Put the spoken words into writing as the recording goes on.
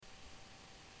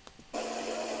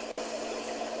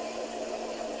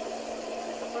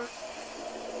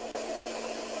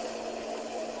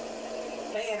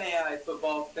NAIA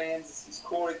football fans, this is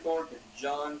Corey Thorpe and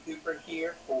John Cooper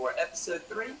here for episode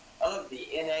 3 of the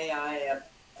NAIA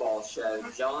football show.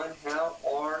 John, how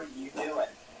are you doing?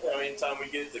 Well, anytime we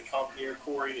get to come here,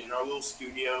 Corey, in our little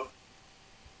studio,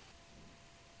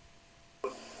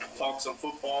 talk some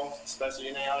football, especially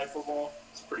NAIA football,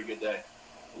 it's a pretty good day.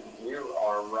 You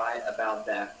are right about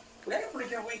that. We had a pretty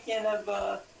good weekend of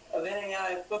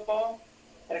NAIA football.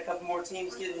 Had a couple more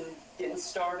teams getting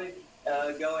started,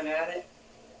 going at it.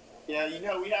 Yeah,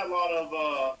 we had a lot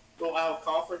of little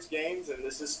out-of-conference games, and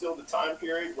this is still the time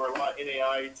period where a lot of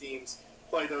NAIA teams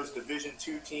play those Division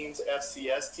II teams,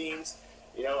 FCS teams.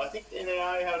 I think the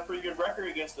NAIA had a pretty good record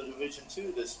against the Division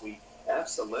II this week.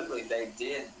 Absolutely, they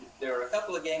did. There were a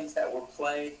couple of games that were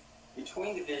played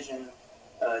between Division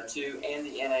II and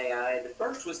the NAIA. The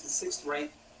first was the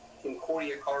 6th-ranked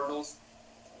Concordia Cardinals.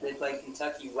 They played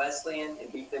Kentucky Wesleyan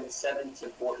and beat them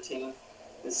 7-14.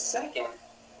 The second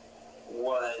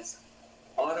was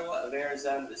Ottawa of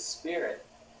Arizona, the Spirit,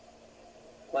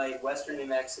 played Western New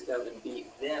Mexico and beat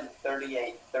them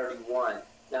 38-31.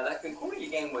 Now, that Concordia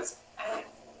game was at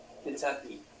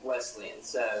Kentucky Wesleyan,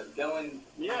 so going...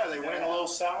 Yeah, they went a little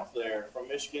south there from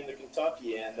Michigan to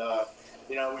Kentucky, and,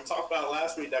 we talked about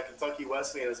last week that Kentucky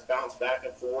Wesleyan has bounced back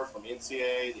and forth from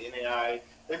NCAA to NAIA.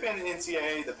 They've been in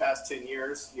NCAA the past 10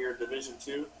 years here at Division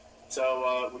II.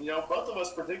 So, both of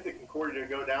us predicted Concordia to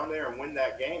go down there and win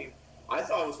that game. I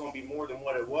thought it was going to be more than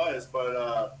what it was,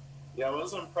 but, it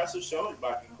was an impressive showing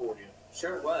by Concordia.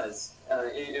 Sure it was.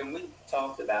 And we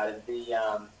talked about it.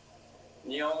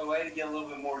 The only way to get a little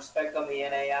bit more respect on the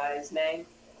NAIA's name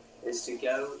is to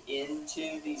go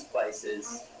into these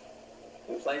places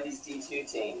and play these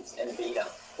D2 teams and beat them.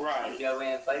 Right. And go in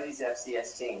and play these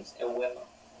FCS teams and whip them.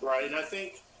 Right, and I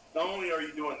think not only are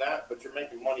you doing that, but you're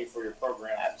making money for your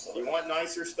program. Absolutely. You want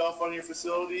nicer stuff on your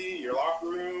facility, your locker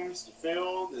rooms, the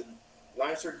field, and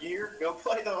nicer gear? Go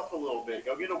play them up a little bit.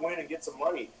 Go get a win and get some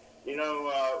money. We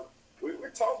were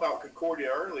talking about Concordia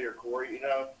earlier, Corey.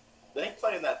 They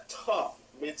play in that tough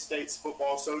Mid-States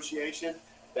Football Association,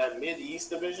 that Mid-East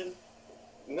division.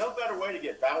 No better way to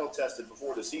get battle tested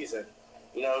before the season,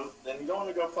 than going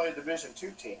to go play a Division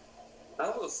II team. I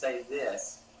will say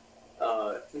this.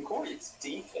 Concordia's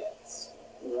defense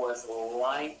was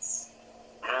lights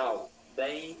out.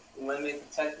 They limited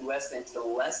Kentucky Wesleyan to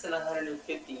less than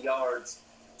 150 yards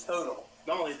total.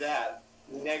 Not only that,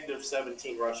 negative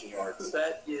 17 rushing yards.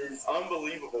 That is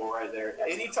unbelievable right there.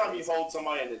 Anytime you hold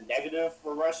somebody in the negative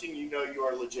for rushing, you know you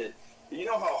are legit. You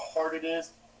know how hard it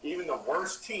is, even the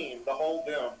worst team, to hold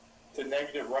them to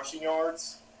negative rushing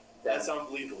yards? That's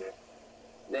unbelievable.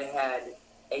 They had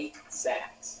 8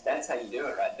 sacks. That's how you do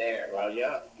it right there. Well,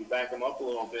 yeah, you back them up a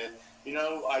little bit.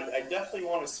 I definitely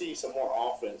want to see some more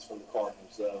offense from the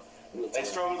Cardinals, though. They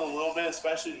struggled a little bit,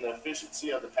 especially in the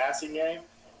efficiency of the passing game.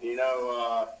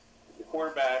 The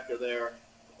quarterback of there,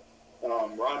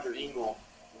 Roger Engel,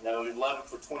 11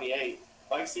 for 28.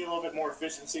 I'd like to see a little bit more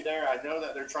efficiency there. I know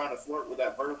that they're trying to flirt with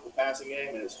that vertical passing game,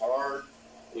 and it's hard,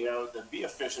 to be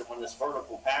efficient when it's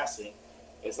vertical passing.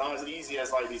 It's not as easy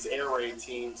as like these air raid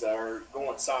teams that are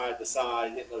going side to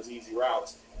side, hitting those easy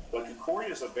routes. But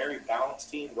Concordia is a very balanced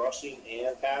team, rushing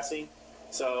and passing.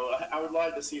 So I would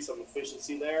like to see some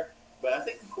efficiency there. But I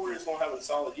think Concordia is going to have a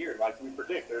solid year, like we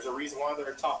predict. There's a reason why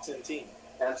they're a top 10 team.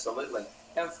 Absolutely.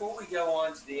 Now, before we go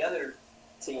on to the other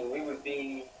team, we would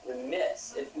be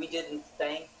remiss if we didn't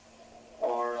thank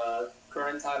our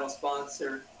current title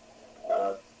sponsor,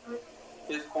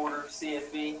 Fifth Quarter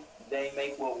CFB. They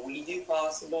make what we do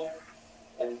possible,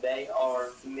 and they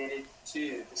are committed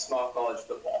to the small college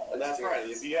football experience. That's right.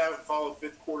 If you haven't followed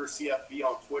Fifth Quarter CFB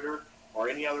on Twitter or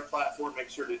any other platform, make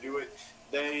sure to do it.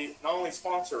 They not only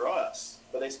sponsor us,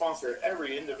 but they sponsor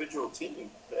every individual team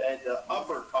at the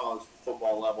upper college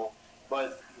football level.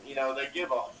 But, they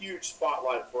give a huge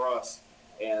spotlight for us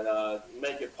and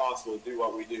make it possible to do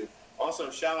what we do.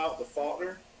 Also, shout out to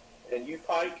Faulkner and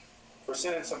U-Pike for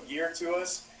sending some gear to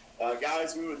us.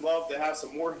 Guys, we would love to have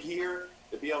some more gear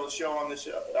to be able to show on the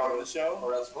show.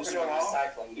 Or else we're going to be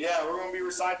recycling. Yeah, we're going to be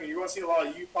recycling. You're going to see a lot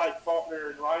of U-Pike, Faulkner,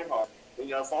 and Reinhardt.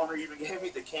 Faulkner even gave me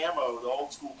the camo, the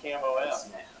old school camo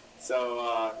F.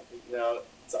 So,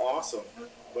 it's awesome.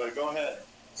 But go ahead.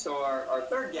 So our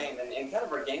third game, and kind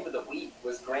of our game of the week,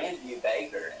 was Grandview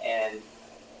Baker. And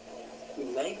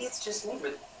maybe it's just me,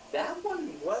 but that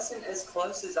one wasn't as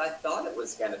close as I thought it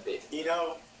was going to be.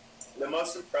 The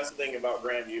most impressive thing about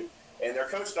Grandview, and they're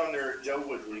coached under Joe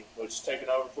Woodley, which is taking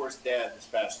over for his dad this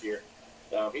past year.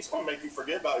 He's going to make you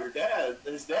forget about his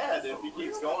dad, if he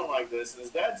keeps going like this. And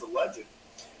his dad's a legend.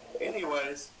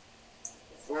 Anyways,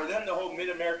 for them to hold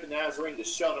Mid-American Nazarene to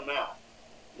shut them out,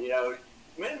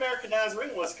 Mid-America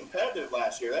Nazarene was competitive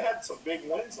last year. They had some big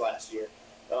wins last year.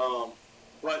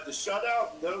 But to shut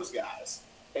out those guys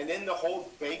and then to hold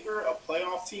Baker, a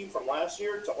playoff team from last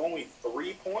year, to only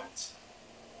 3 points,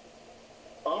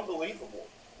 unbelievable.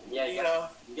 Yeah, you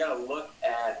got to look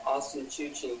at Austin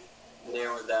Chuchi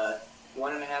there with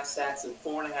 1.5 sacks and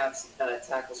 4.5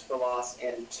 tackles for loss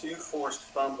and 2 forced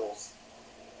fumbles.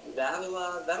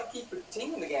 That'll keep your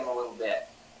team in the game a little bit.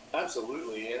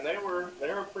 Absolutely, and they were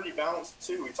pretty balanced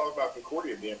too. We talk about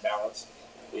Concordia being balanced.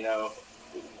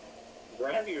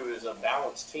 Grandview is a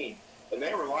balanced team, and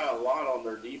they rely a lot on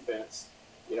their defense,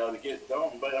 to get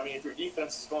done. But I mean, if your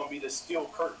defense is going to be the steel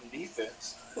curtain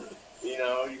defense,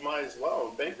 you might as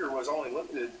well. Baker was only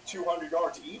limited to 200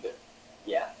 yards even.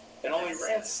 Yeah, and only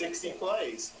ran 60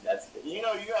 plays. That's good. You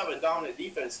have a dominant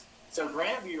defense. So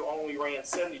Grandview only ran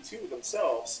 72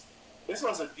 themselves. This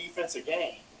was a defensive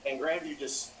game, and Grandview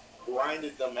just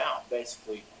grinded them out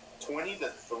basically,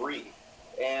 20-3,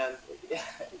 and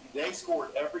they scored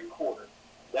every quarter.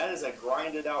 That is a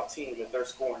grinded out team if they're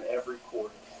scoring every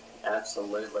quarter.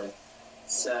 Absolutely.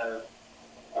 So,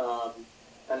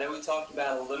 I know we talked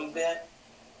about a little bit,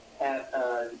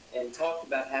 and talked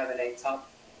about having a top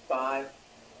 5.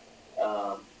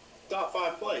 Top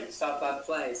 5 plays. Top 5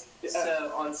 plays. Yeah.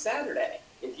 So on Saturday,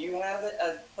 if you have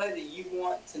a play that you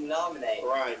want to nominate,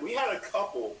 right? We had a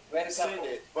couple. Send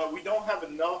it, but we don't have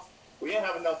enough. We didn't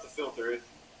have enough to filter.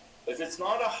 If it's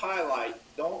not a highlight,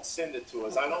 don't send it to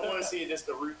us. I don't want to see just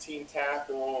a routine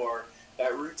tackle or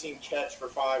that routine catch for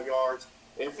 5 yards.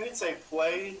 If it's a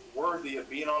play worthy of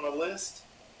being on a list,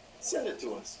 send it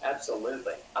to us.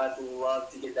 Absolutely. I'd love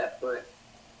to get that put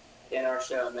in our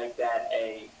show and make that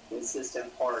a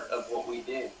consistent part of what we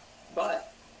do.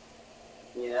 But,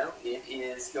 it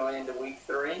is going into week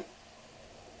 3,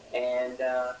 and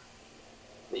the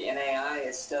NAI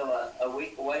is still a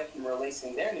week away from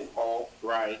releasing their new poll.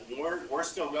 Right. We're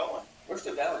still going. We're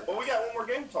still going. Well, we got one more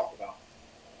game to talk about.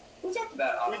 We talked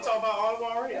about Ottawa. We talked about Ottawa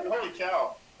already? Yeah. Holy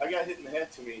cow. I got hit in the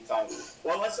head too many times.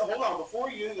 Well, hold on. Before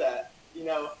you do that,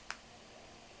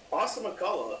 Austin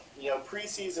McCullough,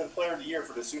 preseason player of the year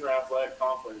for the Sooner Athletic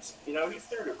Conference, he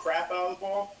threw the crap out of the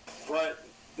ball, but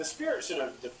the Spirit should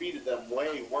have defeated them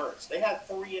way worse. They had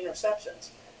 3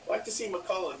 interceptions. I'd like to see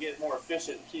McCullough get more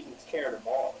efficient in keeping care of the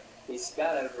ball. He's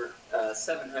got over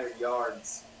 700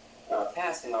 yards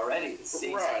passing already this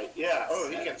season. Right, yeah. Oh,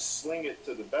 he can sling it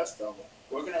to the best of them.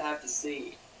 We're going to have to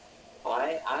see.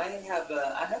 I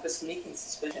have a sneaking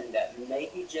suspicion that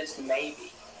maybe, just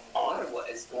maybe, Ottawa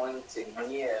is going to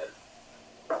give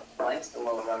Langston a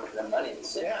little run for their money.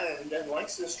 Yeah, and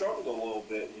Langston struggled a little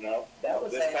bit, That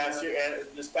was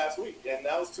this past week, and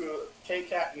that was to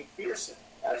K-Cat McPherson.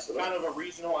 Absolutely. Kind of a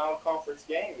regional out-of-conference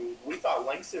game. We thought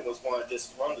Langston was going to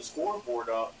just run the scoreboard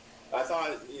up. I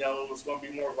thought, it was going to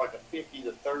be more of like a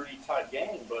 50-30 type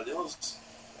game, but it was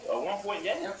a 1-point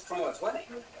game. It was 21-20.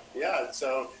 Yeah,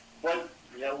 so, but,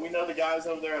 we know the guys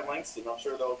over there at Langston. I'm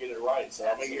sure they'll get it right. So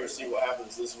I'm eager to see what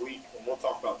happens this week, and we'll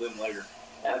talk about them later.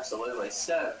 Absolutely.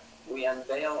 So we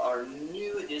unveil our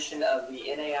new edition of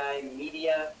the NAI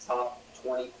Media Top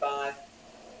 25.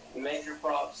 Major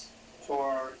props to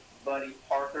our buddy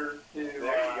Parker, who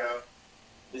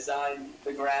designed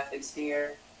the graphics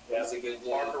here. Yeah, a good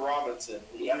Parker Robinson.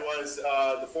 He was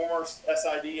the former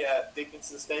SID at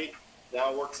Dickinson State.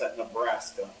 Now works at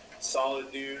Nebraska.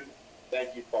 Solid dude.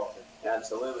 Thank you, Parker.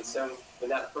 Absolutely. So,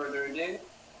 without further ado,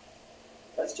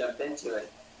 let's jump into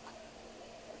it.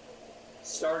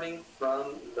 Starting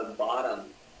from the bottom,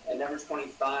 at number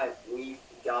 25, we've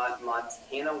got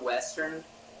Montana Western,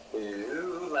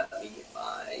 who, let me get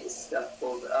my stuff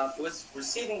pulled up, was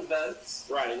receiving votes.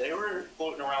 Right. They were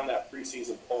floating around that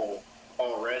preseason poll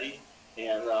already,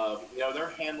 and, they're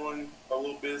handling a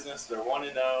little business. They're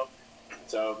 1-0.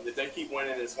 So, if they keep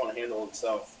winning, it's going to handle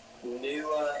itself. New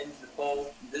into the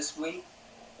poll this week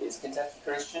is Kentucky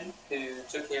Christian, who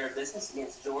took care of business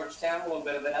against Georgetown. A little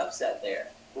bit of an upset there.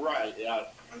 Right, yeah.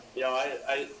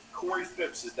 Corey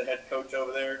Phipps is the head coach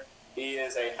over there. He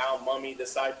is a Hal Mummy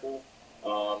disciple.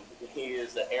 He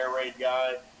is the air raid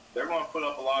guy. They're going to put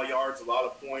up a lot of yards, a lot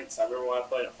of points. I remember when I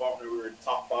played at Faulkner, we were in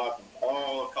top 5 in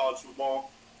all of college football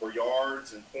for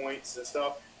yards and points and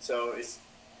stuff. So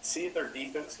see if their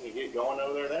defense can get going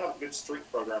over there. They have a good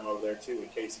strength program over there, too,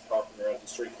 with Casey Carpenter as the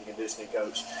strength and conditioning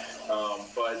coach.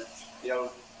 But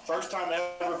first time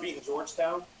ever beating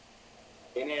Georgetown,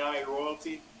 NAI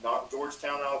royalty, knocked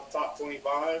Georgetown out of the top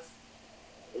 25.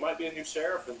 There might be a new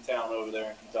sheriff in town over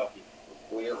there in Kentucky.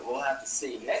 We'll have to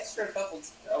see. Next are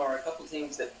a couple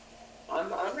teams that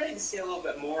I'm ready to see a little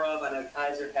bit more of. I know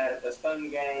Kaiser had a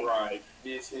postponed game right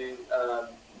due to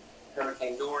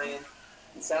Hurricane Dorian.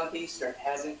 And Southeastern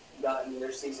hasn't gotten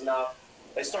their season off.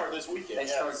 They start this weekend. They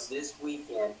start this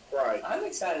weekend. Right. I'm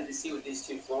excited to see what these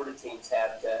two Florida teams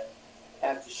have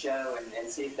to show and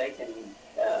see if they can.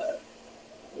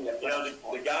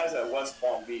 The guys at West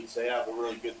Palm Beach, they have a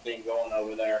really good thing going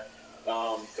over there.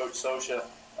 Coach Sosha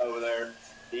over there,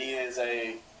 he is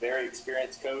a very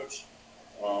experienced coach.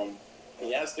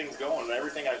 He has things going.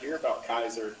 Everything I hear about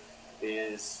Kaiser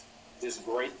is just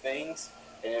great things.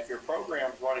 And if your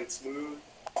program's running smooth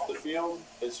off the field,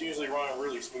 it's usually running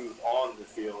really smooth on the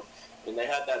field. And they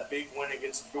had that big win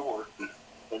against Dordt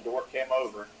when Dordt came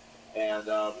over. And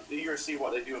eager to see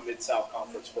what they do in Mid-South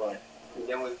Conference play. And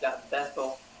then we've got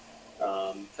Bethel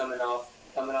coming off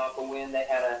a win. They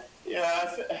had a I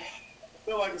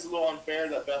feel like it's a little unfair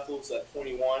that Bethel's at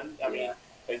 21. I mean,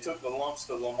 they took the lumps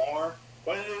to Lamar,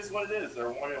 but it is what it is. They're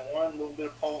 1-1, a little bit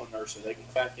of polling nursing. They can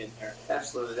back in there.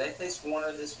 Absolutely, they faced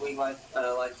Warner this week, like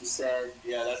you said.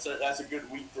 Yeah, that's a good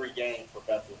week 3 game for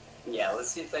Bethel. Yeah,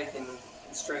 let's see if they can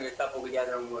string a couple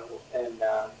together and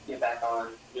get back on.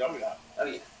 Yeah. Oh yeah,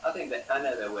 I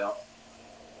know they will.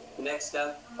 Next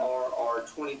up are our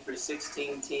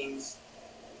 23-16 teams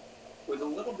with a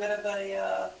little bit of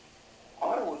a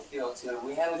Ottawa feel to it.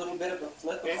 We had a little bit of a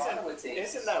flip of Ottawa teams.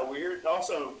 Isn't that weird?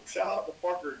 Also, shout out to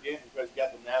Parker again because you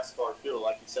got the NASCAR feel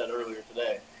like you said earlier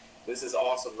today. This is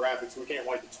awesome graphics. We can't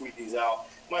wait to tweet these out.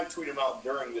 Might tweet them out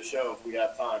during the show if we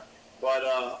have time. But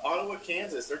Ottawa,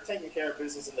 Kansas, they're taking care of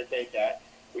business in the KCAC.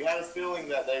 We had a feeling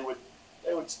that they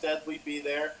would steadily be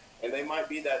there, and they might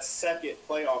be that second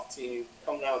playoff team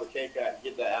coming out of the KCAC and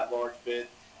get that at-large bid.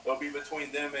 It'll be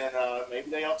between them and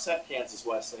maybe they upset Kansas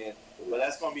Wesleyan. But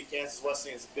that's going to be Kansas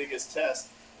Wesleyan's biggest test.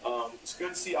 It's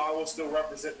good to see Ottawa still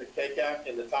represent the KCAC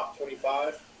in the top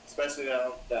 25, especially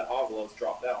that Avila's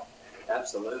dropped out.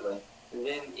 Absolutely. And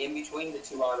then in between the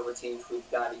two Ottawa teams, we've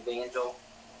got Evangel,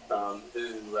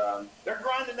 who... they're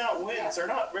grinding out wins. Yeah. They're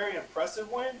not very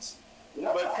impressive wins.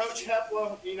 But Coach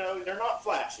Hepla, they're not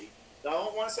flashy. I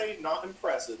don't want to say not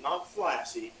impressive, not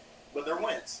flashy, but they're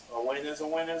wins. A win is a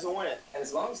win is a win. And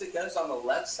as long as it goes on the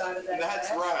left side of that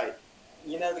That's right.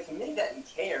 The committee doesn't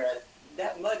care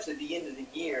that much at the end of the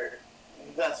year.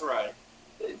 That's right.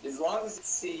 As long as it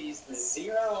sees the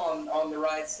 0 on the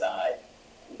right side,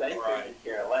 they couldn't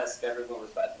care less if everyone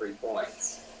was by 3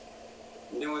 points.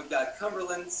 And then we've got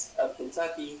Cumberland's of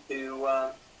Kentucky, who...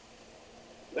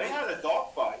 they had a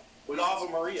dogfight with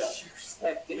Ave Maria.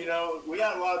 We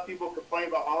had a lot of people complain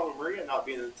about Ave Maria not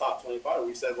being in the top 25.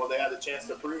 We said, well, they had a chance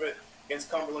to prove it against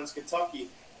Cumberland's Kentucky.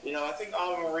 I think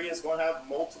Ave Maria is going to have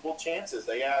multiple chances.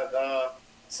 They have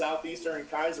Southeastern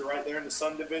and Kaiser right there in the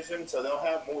Sun Division, so they'll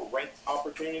have more ranked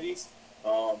opportunities.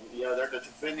 They're the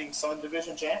defending Sun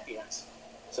Division champions.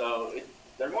 So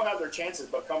they're going to have their chances,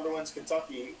 but Cumberland's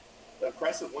Kentucky,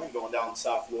 impressive win going down in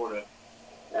South Florida.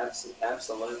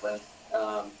 Absolutely.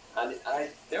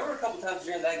 There were a couple times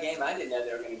during that game I didn't know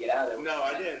they were going to get out of it. No,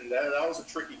 I didn't. That was a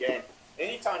tricky game.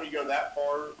 Anytime you go that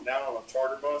far down on a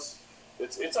charter bus,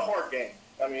 it's a hard game.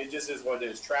 I mean, it just is what it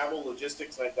is. Travel,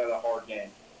 logistics make that a hard game.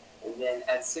 And then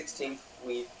at 16th,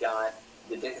 we've got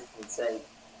the Dickinson State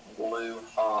Blue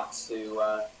Hawks, who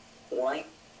blanked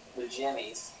the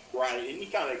Jimmies. Right, and you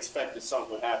kind of expected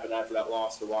something would happen after that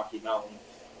loss to Rocky Mountain.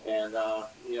 And, the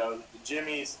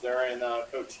Jimmies, they're in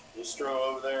Coach Estro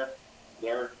over there.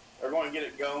 They're going to get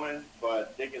it going,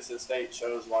 but Dickinson State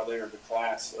shows why they are the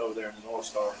class over there in the North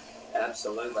Star.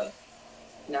 Absolutely.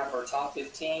 Now for top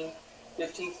 15,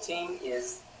 15th team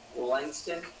is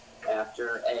Langston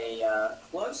after a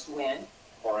close win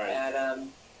at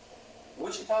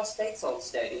Wichita State's old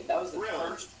stadium. That was the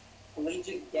first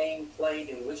collegiate game played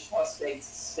in Wichita State's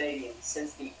stadium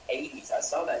since the 80s. I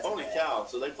saw that. Holy cow.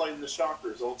 So they played in the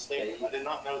Shockers' old stadium. I did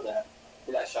not know that.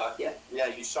 Did I shock you? Yeah,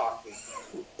 you shocked me.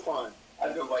 Fun.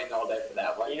 I've been waiting all day for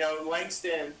that one.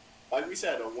 Langston, like we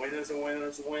said, a win is a win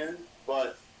is a win,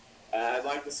 but I'd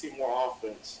like to see more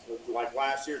offense. Like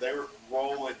last year, they were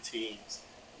rolling teams.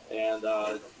 And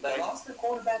they lost their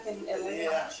quarterback in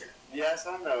Atlanta last year. Yes,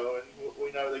 I know. And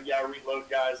we know they got to reload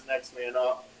guys next man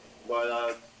up.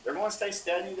 But they're going to stay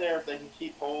steady there if they can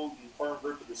keep hold and firm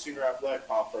grip of the Sooner Athletic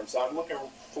Conference. So I'm looking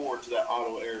forward to that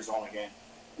Ottawa-Arizona game.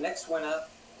 Next one up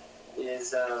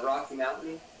is Rocky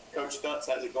Mountain. Coach Stutz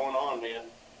has it going on, man.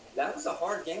 That was a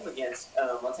hard game against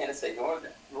Montana State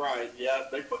Northern. Right, yeah.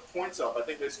 They put points up. I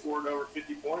think they scored over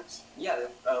 50 points. Yeah,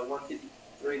 they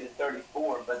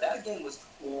 153-34, but that game was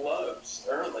close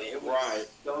early. It was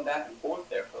going back and forth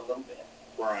there for a little bit.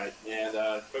 Right, and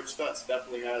Coach Stutz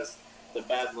definitely has the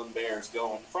Badland Bears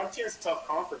going. Frontier's a tough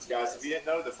conference, guys. If you didn't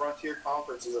know, the Frontier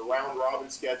Conference is a round-robin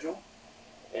schedule,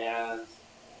 and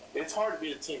it's hard to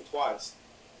beat a team twice.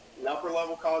 in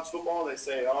upper-level college football, they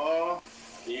say, oh,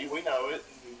 we know it.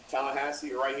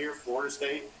 Tallahassee, right here, Florida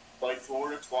State, played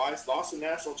Florida twice, lost the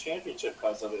national championship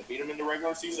because of it. Beat them in the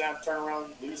regular season, have to turn around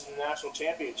and lose the national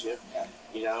championship.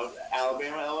 You know,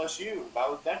 Alabama, LSU,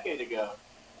 about a decade ago.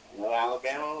 You know,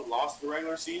 Alabama lost the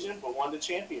regular season but won the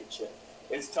championship.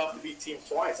 It's tough to beat teams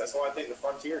twice. That's why I think the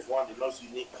Frontier is one of the most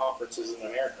unique conferences in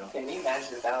America. Can you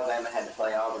imagine if Alabama had to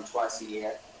play Auburn twice a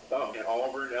year? Oh, and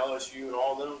Auburn, LSU, and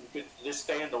all of them could just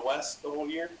stay in the West the whole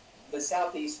year. The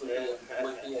Southeast would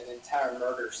be an entire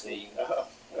murder scene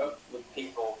with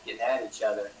people getting at each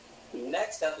other.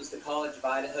 Next up is the College of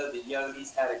Idaho. The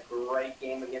Yogies had a great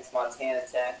game against Montana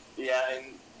Tech. Yeah, and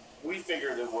we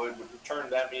figured it would return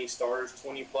that many starters,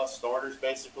 20-plus starters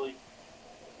basically.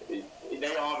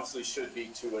 They obviously should be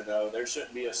 2-0. There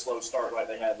shouldn't be a slow start like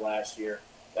they had last year.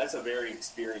 That's a very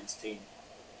experienced team.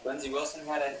 Lindsey Wilson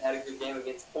had a good game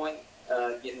against Point,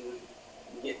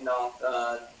 getting off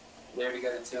there to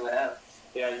go to 2-0.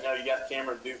 Yeah, you know, you got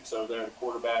Cameron Dukes over there, the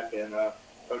quarterback, and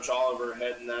Coach Oliver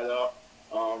heading that up.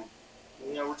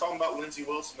 You know, we're talking about Lindsey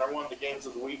Wilson. They're one of the games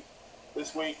of the week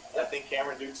this week. I think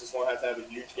Cameron Dukes is going to have a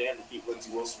huge game to keep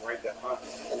Lindsey Wilson ranked that high.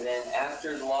 And then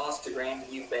after the loss to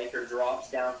Grandview, Baker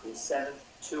drops down from 7th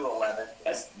to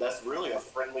 11th. That's really a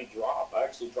friendly drop. I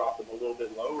actually dropped them a little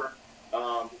bit lower.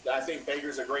 I think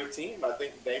Baker's a great team. I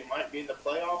think they might be in the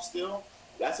playoffs still.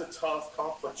 That's a tough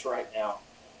conference right now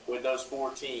with those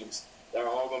 4 teams. They're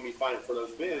all going to be fighting for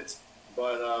those bids.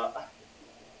 But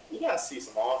you got to see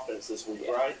some offense this week,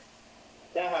 right?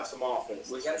 Got to have some offense.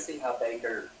 We got to see how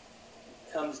Baker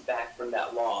comes back from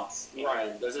that loss.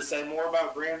 Right. Does it say more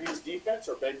about Grandview's defense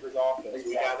or Baker's offense?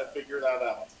 Exactly. We got to figure that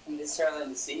out. This early in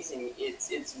the season,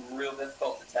 it's real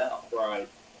difficult to tell. Right.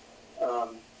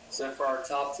 So for our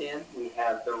top 10, we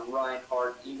have the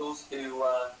Reinhardt Eagles, who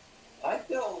I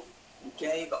feel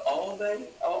gave all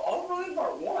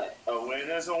Reinhardt won. A win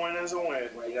is a win is a win.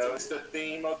 You know, it's the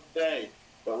theme of the day.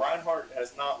 But Reinhardt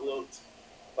has not looked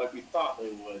like we thought they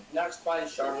would. Not quite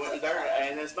as sharp.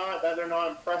 And it's not that they're not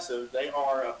impressive. They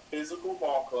are a physical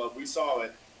ball club. We saw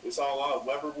it. We saw a lot of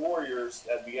Weber Warriors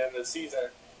at the end of the season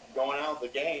going out of the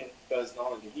game because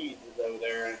not only the Heat over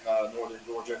there in northern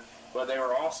Georgia, but they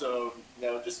were also, you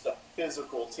know, just a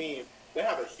physical team. They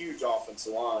have a huge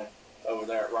offensive line over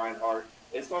there at Reinhardt.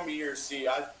 It's going to be here to see.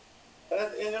 And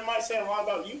it might say a lot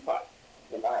about UPI.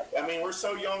 I mean, we're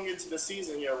so young into the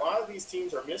season here. A lot of these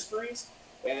teams are mysteries,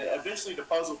 and eventually the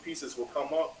puzzle pieces will come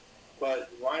up. But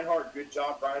Reinhardt, good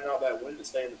job grinding out that win to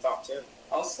stay in the top 10.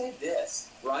 I'll say this.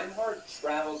 Reinhardt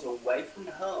travels away from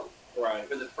home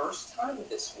for the first time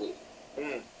this week.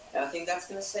 And I think that's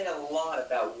going to say a lot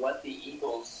about what the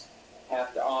Eagles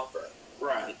have to offer.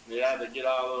 Right. Yeah, to get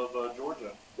out of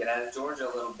Georgia. Get out of Georgia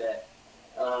a little bit.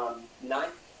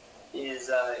 Ninth is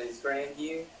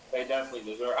Grandview. They definitely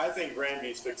deserve. I think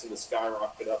Grandview's fixing to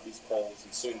skyrocket up these polls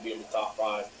and soon be in the top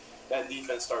 5. That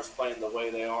defense starts playing the way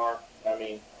they are. I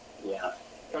mean, yeah,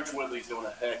 Coach Woodley's doing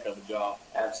a heck of a job.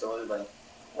 Absolutely.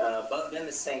 Above them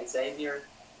is St. Xavier,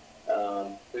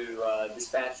 who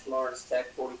dispatched Lawrence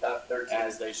Tech 45-13.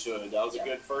 As they should. That was a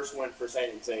good first win for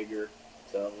St. Xavier.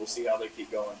 So we'll see how they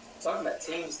keep going. Talking about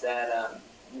teams that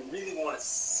you really want to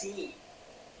see.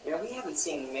 You know, we haven't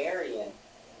seen Marion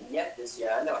yet this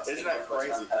year. I know it's Isn't that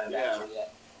crazy? Yeah.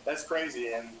 That's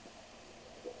crazy. And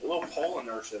a little poll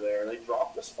inertia there. They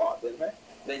dropped the spot, didn't they?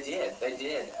 They did.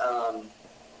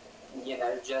 You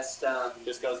know, just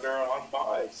because they're on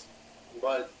buys.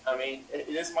 But, I mean,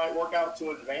 this might work out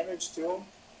to advantage to them.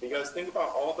 Because think about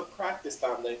all the practice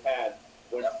time they've had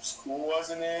when school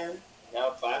wasn't in.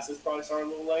 Now classes probably start a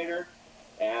little later.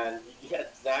 And you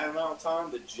get that amount of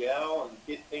time to gel and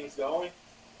get things going.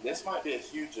 This might be a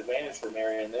huge advantage for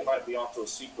Marion. They might be onto a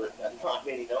secret that not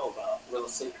many know about. Little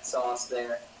secret sauce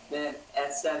there. Then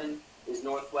at 7 is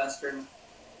Northwestern,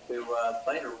 who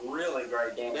played a really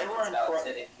great game against Valley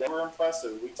City. They were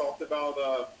impressive. We talked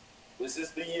about this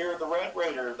is the year of the Red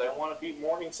Raiders. They want to beat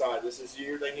Morningside. This is the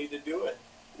year they need to do it.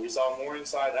 We saw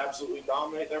Morningside absolutely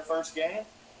dominate their first game,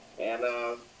 and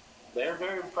they're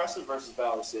very impressive versus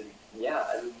Valley City. Yeah,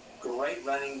 a great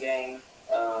running game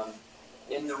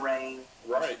in the rain.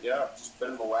 Right, yeah. Just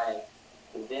put them away.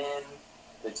 And then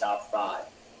the top 5.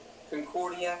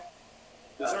 Concordia.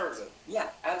 Deserves it. Yeah,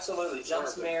 absolutely.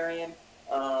 Jumps Marion.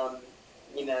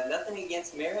 You know, nothing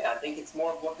against Marion. I think it's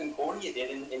more of what Concordia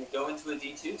did in going to a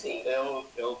D2 team.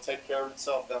 It'll take care of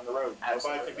itself down the road.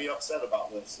 Absolutely. Nobody can be upset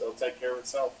about this. It'll take care of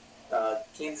itself.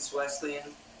 Kansas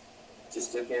Wesleyan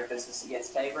just took care of business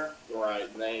against Tabor. Right,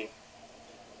 and the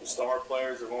star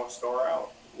players are going to star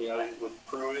out. You know, with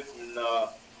Pruitt and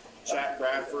Chad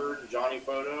Bradford and Johnny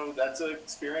Photo, that's an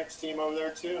experienced team over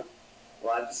there too.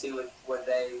 we'll have to see what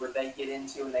they get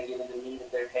into when they get into the meat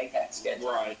of their KCAC schedule.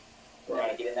 Right.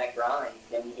 Right. Get in that grind.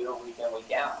 Can you do it week in,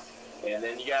 week out? And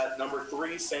then you got number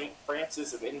 3, St.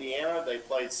 Francis of Indiana. They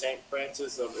played St.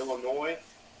 Francis of Illinois.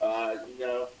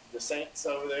 The Saints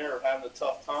over there are having a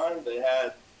tough time. They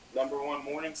had number 1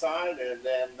 Morningside and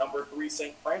then number 3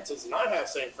 St. Francis. And I have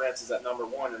St. Francis at number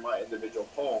 1 in my individual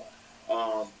poll.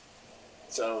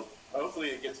 So hopefully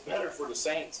it gets better for the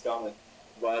Saints coming.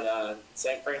 But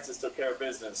St. Francis took care of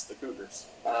business, the Cougars.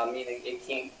 It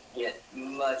can't get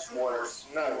much worse.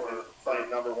 No, for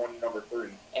number 1 and number 3.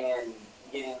 And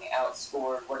getting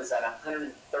outscored, what is that,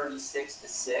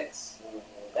 136-6?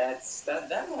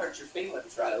 That'll hurt your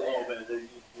feelings right there. A little bit.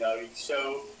 It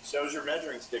shows your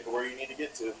measuring stick of where you need to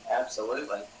get to.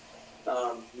 Absolutely.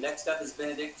 Next up is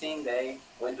Benedictine. They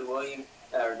went to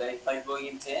they played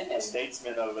William Penn and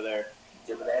Statesman over there.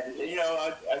 Did what they had to do.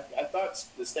 I thought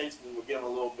the Statesman would give them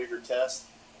a little bigger test,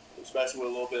 especially with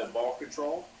a little bit of ball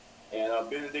control, and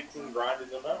Benedictine grinded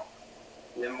them out.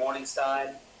 And then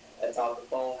Morningside, at top of the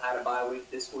poll, had a bye week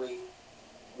this week.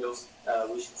 We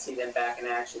should see them back in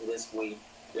action this week.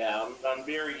 Yeah, I'm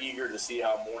very eager to see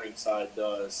how Morningside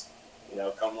does.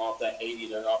 Coming off that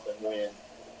 80-0 win,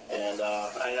 and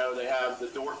I know they have the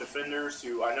Dordt defenders,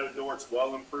 who I know Dort's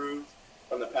well improved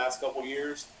from the past couple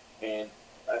years, and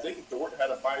I think Dordt had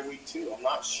a bye week too. I'm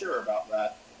not sure about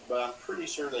that, but I'm pretty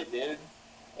sure they did.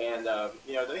 And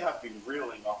they have to be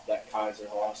reeling off that Kaiser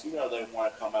loss. They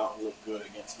want to come out and look good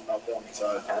against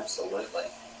Morningside. Absolutely.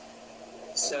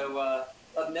 So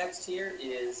up next here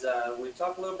is we've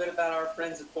talked a little bit about our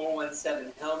friends at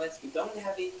 417 Helmets. We don't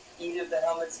have either of the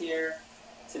helmets here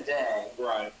today.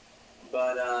 Right.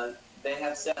 But they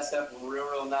have set us up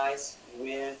real nice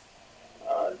with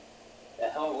a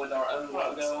helmet with our own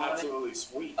logo on it. Absolutely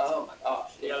sweet. Oh my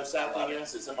gosh. Sad thing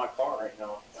is, it's in my car right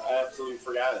now. I absolutely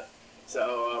forgot it.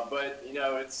 So, but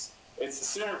it's the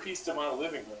centerpiece to my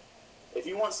living room. If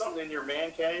you want something in your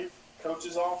man cave,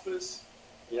 coach's office,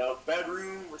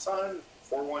 bedroom or something,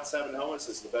 417 Helmets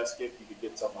is the best gift you could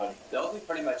get somebody. They'll do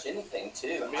pretty much anything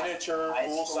too. Miniature,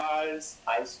 full size,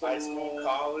 high school,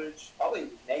 college, probably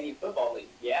Canadian Football League.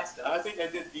 Yes, I think they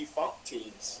did defunct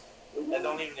teams that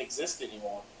don't even exist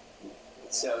anymore.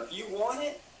 So if you want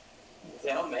it,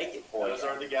 they'll make it for you. Those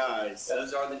are the guys.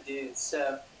 Those are the dudes.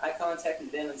 So I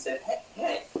contacted them and said,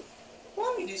 hey, why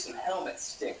don't we do some helmet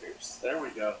stickers? There we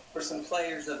go. For some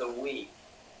players of the week.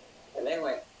 And they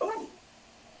went, oh,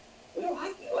 we don't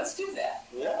like that. Let's do that.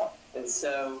 Yeah. And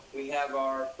so we have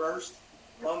our first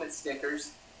helmet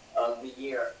stickers of the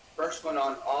year. First one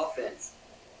on offense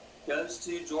goes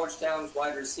to Georgetown's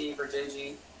wide receiver,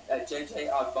 JJ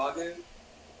Agbagu,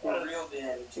 who reeled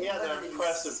in 206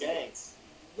 impressive game.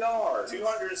 Yards.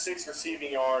 206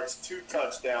 receiving yards, 2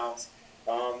 touchdowns.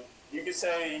 You could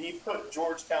say he put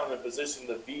Georgetown in a position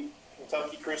to beat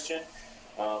Kentucky Christian.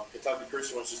 Kentucky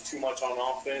Christian was just too much on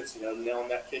offense, nailing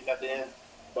that kick at the end.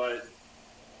 But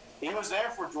he was there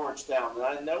for Georgetown, and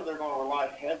I know they're going to rely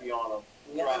heavy on him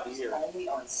throughout the year. Only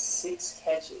on 6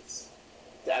 catches.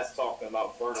 That's talking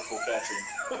about vertical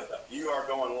catching. You are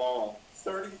going long.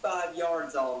 35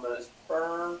 yards almost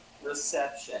per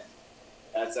reception.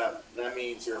 That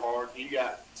means you're hard. You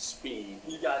got speed.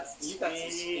 You got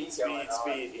speed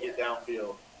to get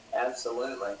downfield.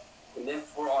 Absolutely. And then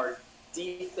for our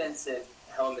defensive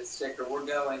helmet sticker, we're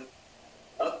going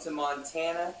up to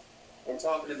Montana and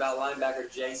talking about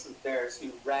linebacker Jason Ferris,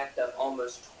 who racked up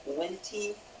almost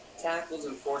 20 tackles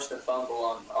and forced a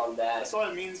fumble on that. That's what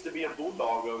it means to be a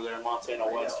Bulldog over there in Montana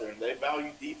Western. They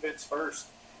value defense first.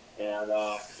 And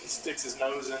he sticks his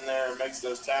nose in there and makes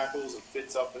those tackles and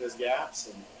fits up in his gaps.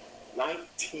 And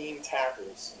 19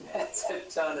 tackles. That's a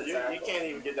ton of tackles. You can't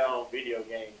even get down on video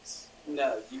games.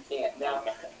 No, you can't. Now,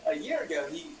 a year ago,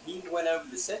 he went over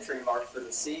the century mark for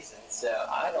the season, so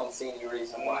I don't see any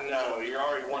reason why. No, you're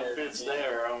already 1/5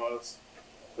 there almost.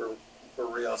 For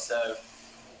real. So,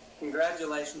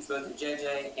 congratulations both to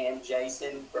JJ and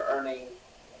Jason for earning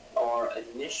our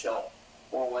initial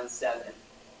 417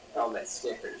 helmet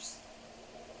stickers.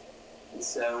 And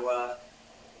so,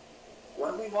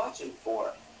 what are we watching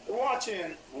for? We're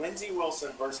watching Lindsey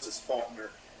Wilson versus Faulkner.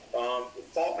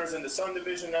 Faulkner's in the Sun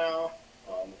Division now.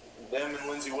 Them and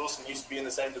Lindsey Wilson used to be in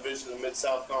the same division in the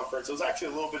Mid-South Conference. It was actually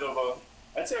a little bit of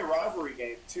a rivalry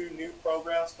game. 2 new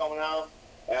programs coming out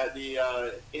at the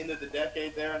end of the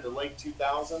decade there in the late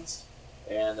 2000s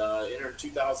and entered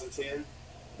 2010.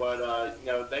 But,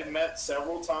 they've met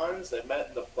several times. They've met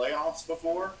in the playoffs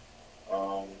before.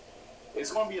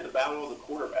 It's going to be the battle of the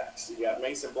quarterbacks. You got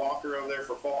Mason Blocker over there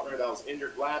for Faulkner that was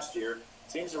injured last year.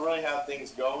 Seems to really have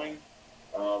things going.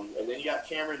 And then you got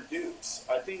Cameron Dukes.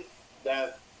 I think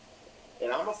that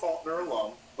and I'm a Faulkner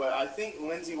alum, but I think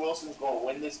Lindsey Wilson's going to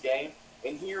win this game,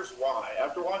 and here's why.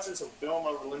 After watching some film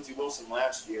over Lindsey Wilson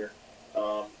last year,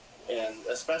 and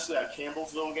especially that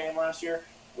Campbellsville game last year,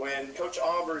 when Coach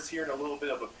Aubur's here in a little bit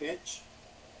of a pinch,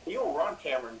 he'll run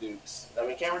Cameron Dukes. I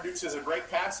mean, Cameron Dukes is a great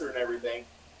passer and everything,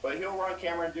 but he'll run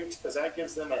Cameron Dukes because that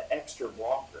gives them an extra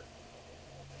blocker.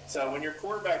 So when your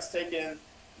quarterback's taking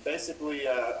basically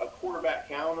a quarterback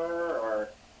counter or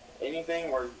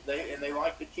anything where they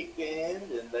like to kick the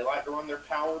end and they like to run their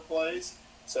power plays.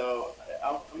 So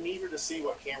I'm eager to see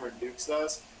what Cameron Dukes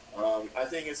does. I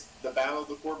think it's the battle of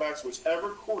the quarterbacks. Whichever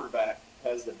quarterback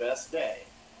has the best day,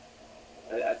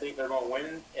 I think they're going to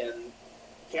win. And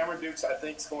Cameron Dukes, I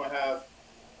think, is going to have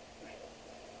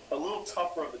a little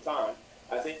tougher of the time.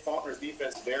 I think Faulkner's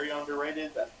defense is very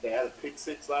underrated. They had a pick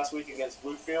six last week against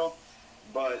Bluefield.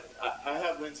 But I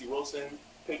have Lindsey Wilson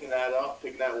picking that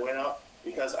win up,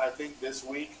 because I think this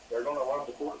week they're going to run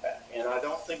the quarterback. And I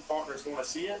don't think Faulkner's going to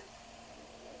see it.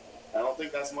 I don't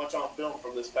think that's much on film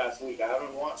from this past week. I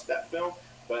haven't watched that film,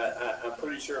 but I'm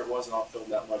pretty sure it wasn't on film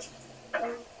that much.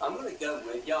 I'm going to go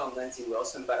with you on Lindsey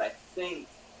Wilson, but I think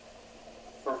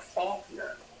for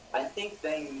Faulkner, I think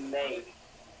they make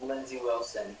Lindsey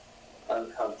Wilson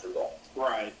uncomfortable.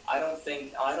 Right. I don't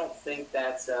think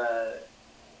that's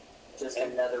just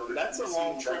another. That's a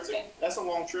long trip. That's a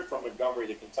long trip from Montgomery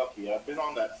to Kentucky. I've been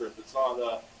on that trip. It's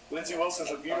not. Lindsey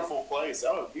Wilson's a beautiful place.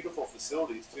 Oh, beautiful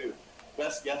facilities too.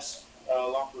 Best guest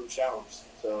locker room showers.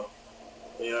 So,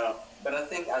 yeah. But I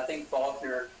think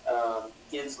Faulkner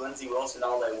gives Lindsey Wilson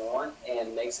all they want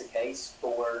and makes a case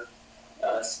for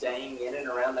staying in and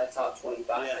around that top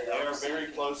 25. Yeah, they're very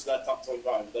close to that top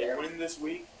 25. If they win this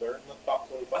week, they're in the top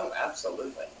 25. Oh,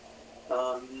 absolutely.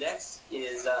 Next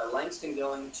is Langston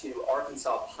going to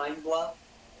Arkansas Pine Bluff.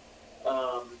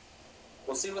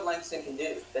 We'll see what Langston can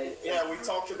do. We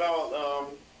talked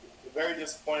about very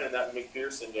disappointed in that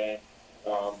McPherson game.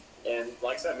 And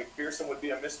like I said, McPherson would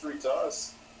be a mystery to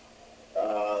us.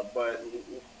 But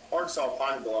Arkansas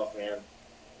Pine Bluff, man,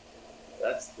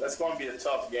 that's going to be a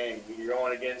tough game. You're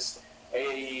going against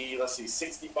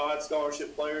 65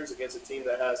 scholarship players against a team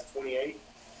that has 28.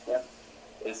 Yeah.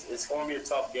 It's going to be a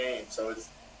tough game. So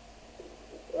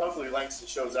hopefully Langston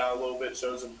shows out a little bit,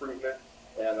 shows improvement,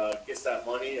 and gets that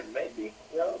money, and maybe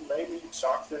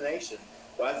shocks the nation.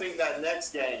 But I think that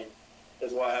next game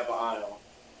is what I have an eye on.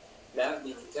 That would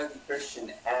be Kentucky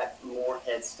Christian at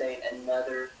Morehead State,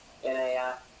 another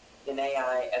NAI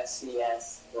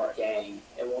FCS game.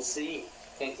 And we'll see,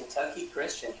 can Kentucky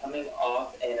Christian, coming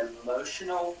off an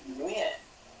emotional win,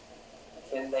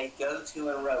 can they go 2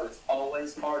 in a row? It's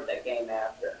always hard that game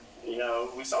after.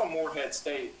 We saw Morehead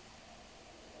State.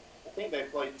 I think they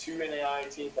played 2 NAI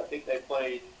teams. I think they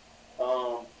played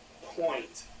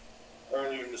Point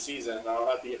earlier in the season. I'll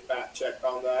have to get fact checked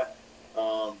on that.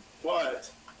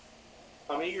 But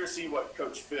I'm eager to see what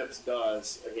Coach Phipps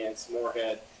does against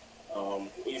Morehead.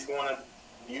 He's going to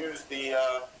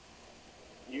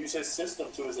use his system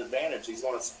to his advantage. He's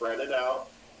going to spread it out,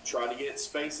 try to get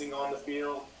spacing on the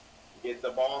field, get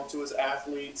the ball to his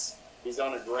athletes. He's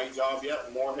done a great job.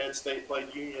 Yep, Morehead State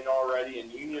played Union already,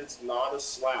 and Union's not a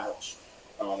slouch.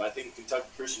 I think Kentucky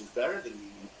Christian's better than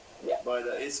Union. Yeah. But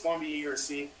it's going to be eager to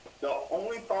see. The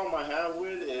only problem I have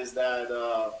with is that,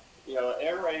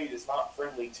 air raid is not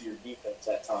friendly to your defense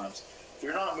at times. If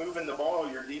you're not moving the ball,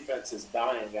 your defense is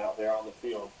dying out there on the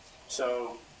field.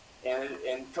 So,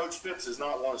 and Coach Phipps does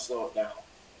not want to slow it down.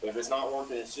 If it's not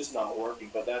working, it's just not working.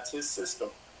 But that's his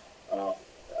system.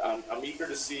 I'm eager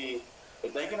to see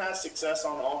if they can have success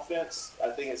on offense. I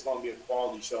think it's going to be a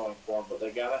quality showing for them. But they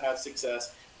got to have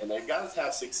success, and they've got to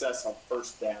have success on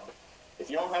first down. If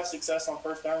you don't have success on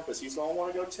first down, because he's going to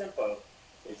want to go tempo.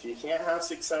 If you can't have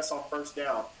success on first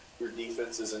down, your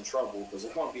defense is in trouble because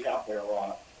they're going to be out there a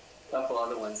lot. A couple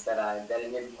other ones that I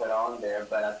didn't put on there,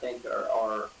 but I think are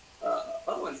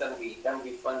other ones that'll be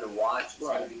fun to watch. It's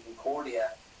going to be Concordia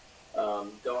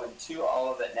going to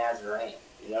Olivet Nazarene.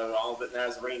 Olivet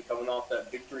Nazarene coming off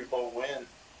that Victory Bowl win.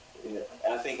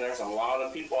 I think there's a lot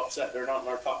of people upset they're not in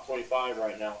our top 25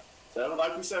 right now. So,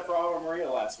 like we said for Ave Maria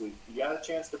last week, you got a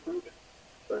chance to prove it.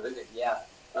 Yeah.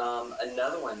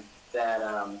 Another one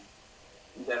that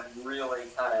really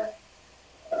kind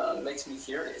of makes me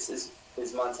curious is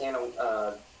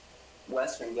Montana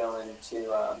Western going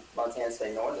to Montana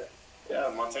State Northern.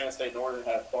 Yeah, Montana State Northern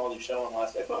had a quality showing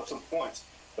last day. They put up some points,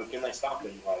 but can they stop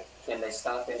anybody? Can they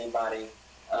stop anybody?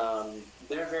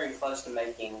 They're very close to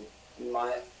making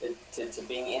to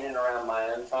being in and around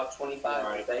my own top 25.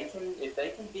 Right. If they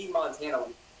can beat Montana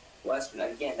Western,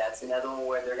 again, that's another one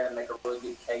where they're going to make a really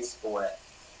good case for it.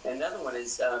 And another one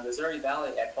is Missouri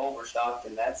Valley at Culver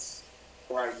Stockton. That's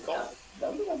right.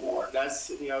 Don't be no more.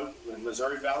 That's,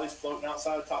 Missouri Valley's floating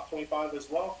outside the top 25 as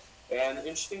well. And the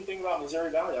interesting thing about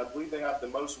Missouri Valley, I believe they have the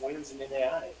most wins in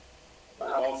NAIA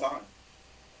of all time.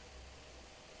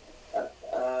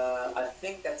 I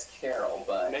think that's Carroll,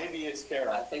 but maybe it's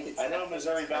Carroll. I know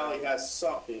Missouri Valley has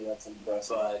something that's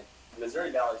impressive. But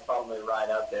Missouri Valley's probably right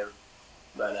up there.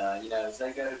 But as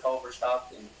they go to Culver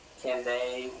Stockton, can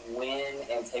they win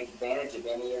and take advantage of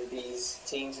any of these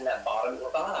teams in that bottom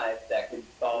 5 that could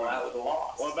fall out with a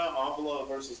loss? What about Avila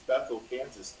versus Bethel,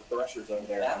 Kansas? The Threshers over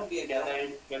there. That would be a good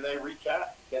one. Can they recap?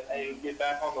 Can they get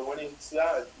back on the winning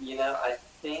side? I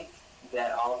think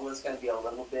that Avila's going to be a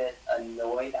little bit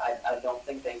annoyed. I don't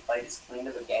think they played as clean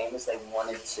of a game as they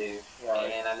wanted to.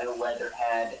 Right. And I know weather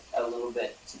had a little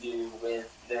bit to do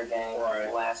with their game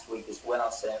last week as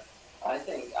well. So I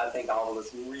think Avila's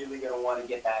really going to want to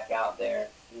get back out there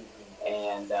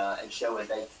and show what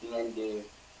they can do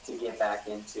to get back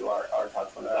into our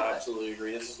top 25. I absolutely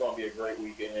agree. This is going to be a great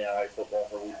week in NAIA football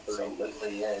for week 3.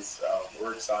 Absolutely is. So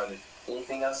we're excited.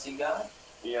 Anything else you got?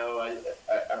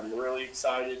 I'm really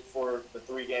excited for the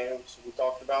 3 games we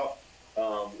talked about.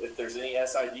 If there's any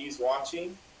SIDs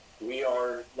watching, we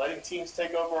are letting teams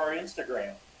take over our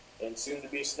Instagram and soon to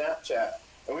be Snapchat.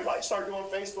 And we might start doing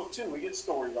Facebook too. We get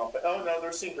stories on Facebook. Oh, no,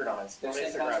 they're synchronized. They're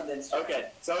synchronized with Instagram. Okay,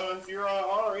 so if you're on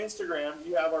our Instagram,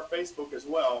 you have our Facebook as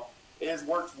well. It has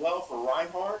worked well for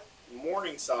Reinhardt,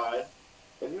 Morningside,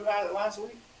 and who had it last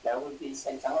week? That would be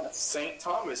St. Thomas. St.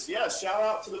 Thomas, yeah. Shout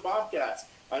out to the Bobcats.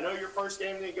 I know your first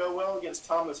game didn't go well against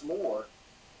Thomas More,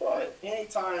 but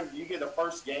anytime you get a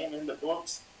first game in the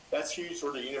books, that's huge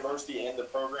for the university and the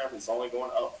program. It's only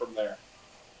going up from there.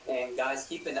 And guys,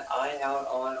 keep an eye out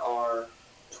on our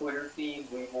Twitter feed.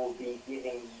 We will be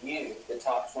giving you the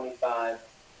top 25.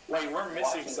 Wait, we're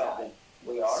missing something. Guide.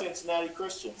 We are? Cincinnati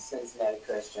Christian. Cincinnati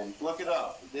Christian. Look it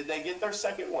up. Did they get their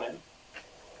second win?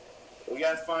 We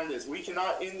got to find this. We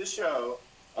cannot end the show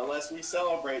unless we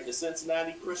celebrate the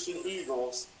Cincinnati Christian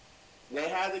Eagles. They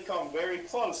had to come very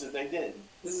close if they didn't.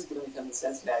 This is going to become the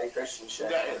Cincinnati Christian show.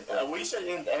 We should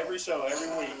end every show,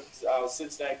 every week,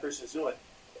 Cincinnati Christian's doing.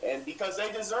 And because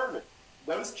they deserve it.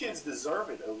 Those kids deserve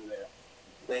it over there.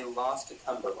 They lost to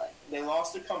Cumberland.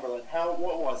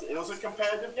 What was it? It was a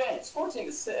competitive game. It's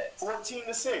 14-6.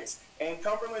 14-6. And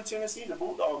Cumberland, Tennessee, the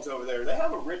Bulldogs over there, they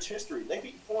have a rich history. They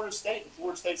beat Florida State in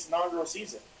Florida State's inaugural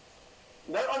season.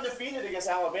 They're undefeated against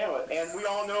Alabama, and we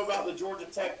all know about the Georgia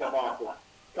Tech debacle.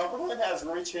 Cumberland has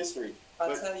rich history.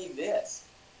 I'll tell you this.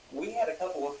 We had a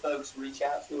couple of folks reach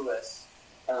out to us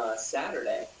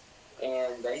Saturday,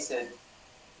 and they said,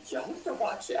 y'all have to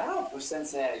watch out for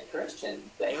Cincinnati Christian.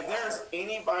 If there's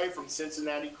anybody from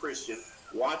Cincinnati Christian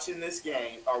watching this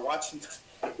game or watching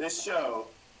this show,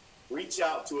 reach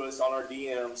out to us on our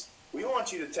DMs. We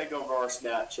want you to take over our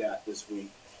Snapchat this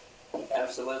week.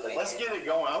 Absolutely. Let's get it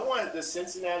going. I want the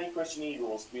Cincinnati Christian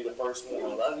Eagles to be the first one.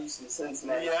 I love you some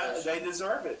Cincinnati Christian. They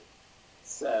deserve it.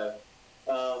 So,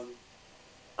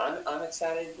 I'm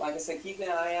excited. Like I said, keep an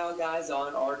eye out, guys,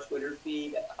 on our Twitter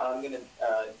feed. I'm going to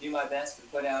do my best to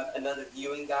put out another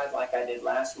viewing guide like I did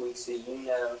last week so you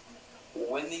know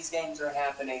when these games are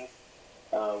happening,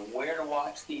 where to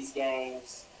watch these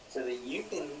games so that you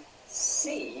can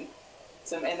see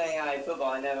some NAIA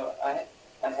football. I know I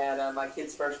had my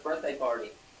kid's first birthday party.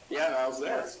 Yeah, I was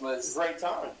there. It was a great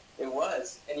time. It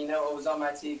was. And what was on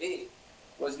my TV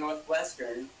was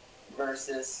Northwestern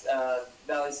versus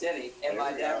Valley City. And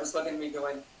my dad was looking at me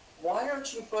going, why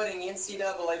aren't you putting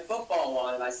NCAA football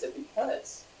on? And I said,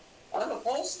 because I'm a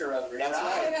pollster over here. That's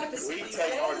right. We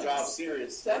take our job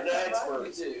serious. We're the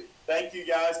experts. Thank you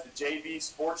guys to JV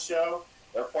Sports Show.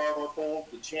 They're part of our poll,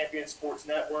 the Champion Sports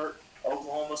Network,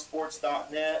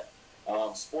 OklahomaSports.net,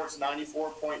 Sports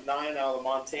 94.9 out of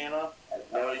Montana.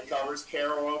 He covers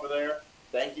Carroll over there.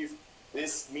 Thank you.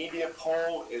 This media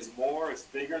poll is it's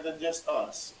bigger than just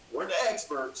us. We're the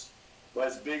experts, but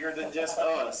it's bigger than just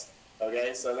us.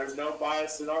 Okay, so there's no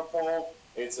bias in our poll.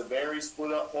 It's a very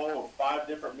split up poll of 5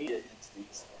 different media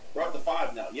entities. We're up to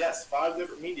 5 now. Yes, 5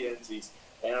 different media entities.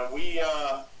 And we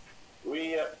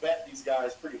vet these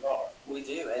guys pretty hard. We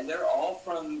do, and we're all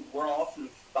from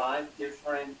 5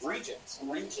 different regions.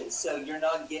 So you're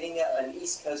not getting an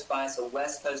East Coast bias, a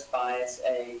West Coast bias,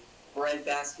 a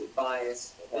breadbasket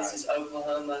bias. Right. This is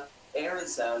Oklahoma,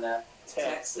 Arizona,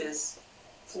 Texas,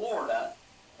 Florida,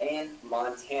 and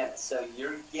Montana. So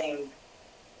you're getting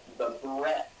the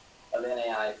breadth of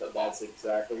NAIA football. That's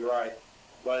exactly right.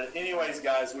 But anyways,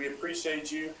 guys, we appreciate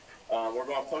you. We're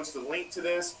going to post a link to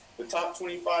this. The top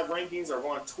 25 rankings are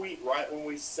going to tweet right when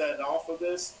we set off of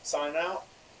this, sign out.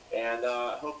 And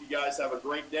I hope you guys have a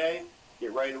great day.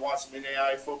 Get ready to watch some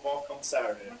NAIA football come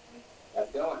Saturday. How's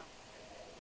it going?